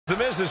The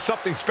Miz has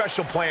something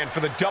special planned for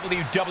the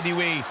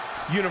WWE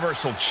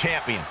Universal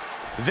Champion.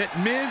 That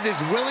Miz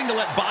is willing to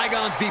let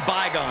bygones be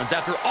bygones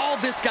after all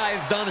this guy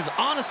has done is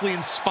honestly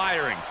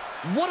inspiring.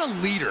 What a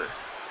leader.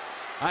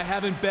 I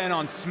haven't been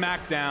on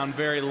SmackDown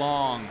very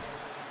long.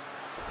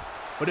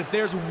 But if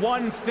there's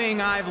one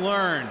thing I've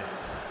learned,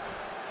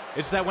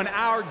 it's that when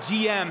our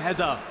GM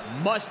has a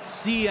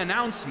must-see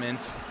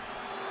announcement,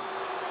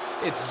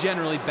 it's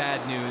generally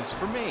bad news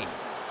for me.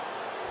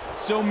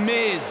 So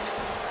Miz,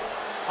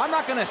 I'm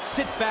not gonna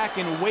sit back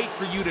and wait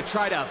for you to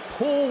try to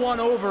pull one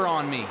over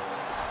on me.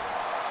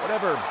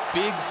 Whatever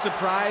big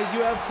surprise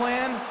you have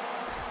planned,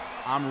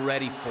 I'm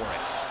ready for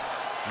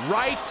it.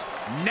 Right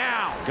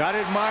now. Gotta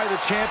admire the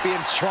champion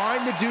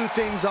trying to do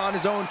things on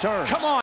his own terms. Come on.